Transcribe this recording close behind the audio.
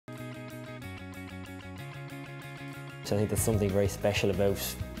So I think there's something very special about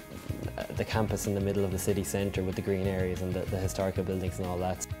the campus in the middle of the city centre with the green areas and the historical buildings and all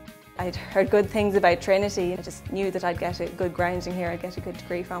that. I'd heard good things about Trinity. I just knew that I'd get a good grounding here, I'd get a good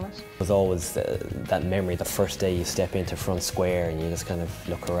degree from it. There's always that memory, the first day you step into Front Square and you just kind of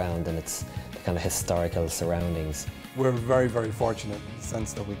look around and it's the kind of historical surroundings. We're very, very fortunate in the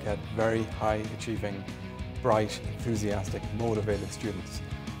sense that we get very high achieving, bright, enthusiastic, motivated students.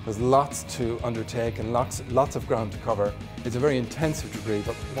 There's lots to undertake and lots of ground to cover. It's a very intensive degree,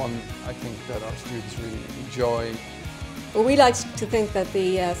 but one I think that our students really enjoy. Well, we like to think that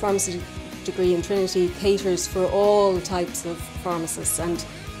the pharmacy degree in Trinity caters for all types of pharmacists and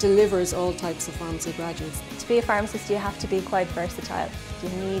delivers all types of pharmacy graduates. To be a pharmacist you have to be quite versatile. You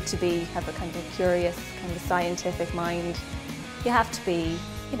need to have a kind of curious, kind of scientific mind. You have to be,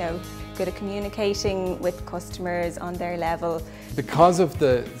 good at communicating with customers on their level. Because of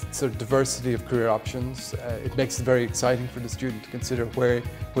the sort of diversity of career options, it makes it very exciting for the student to consider where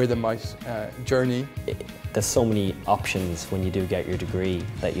they might journey. There's so many options when you do get your degree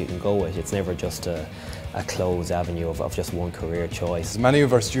that you can go with. It's never just a closed avenue of just one career choice. Many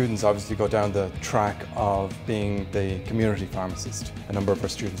of our students obviously go down the track of being the community pharmacist. A number of our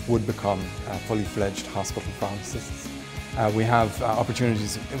students would become fully fledged hospital pharmacists. We have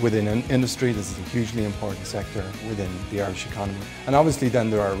opportunities within industry. This is a hugely important sector within the Irish economy. And obviously then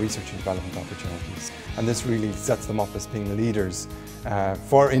there are research and development opportunities. And this really sets them up as being leaders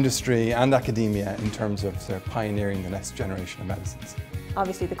for industry and academia in terms of pioneering the next generation of medicines.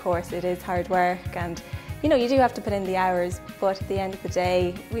 Obviously the course, it is hard work and you do have to put in the hours, but at the end of the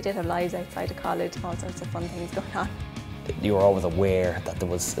day we did have lives outside of college, all sorts of fun things going on. You were always aware that there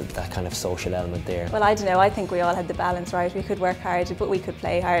was that kind of social element there. Well, I don't know, I think we all had the balance right. We could work hard, but we could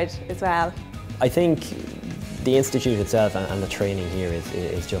play hard as well. I think the institute itself and the training here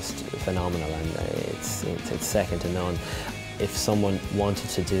is just phenomenal, and it's second to none. If someone wanted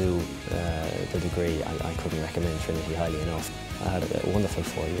to do the degree, I couldn't recommend Trinity highly enough. I had a wonderful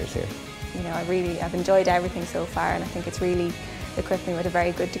 4 years here. I've enjoyed everything so far, and I think it's really equipped me with a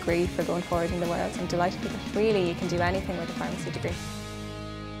very good degree for going forward in the world. I'm delighted with it. Really, you can do anything with a pharmacy degree.